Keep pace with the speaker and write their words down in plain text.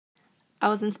I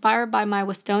was inspired by my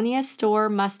Winstonia store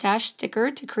mustache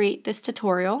sticker to create this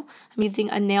tutorial. I'm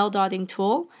using a nail dotting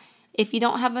tool. If you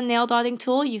don't have a nail dotting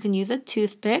tool, you can use a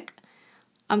toothpick.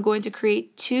 I'm going to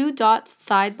create 2 dots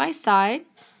side by side.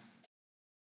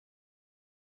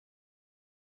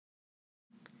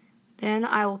 Then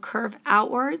I will curve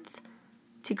outwards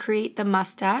to create the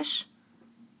mustache.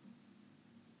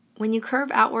 When you curve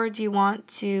outwards, you want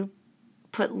to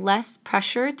put less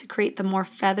pressure to create the more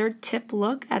feathered tip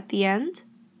look at the end.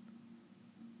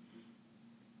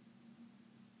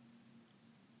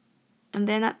 And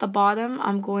then at the bottom,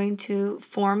 I'm going to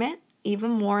form it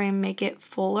even more and make it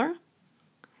fuller.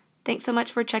 Thanks so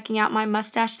much for checking out my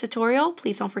mustache tutorial.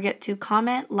 Please don't forget to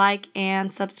comment, like,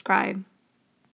 and subscribe.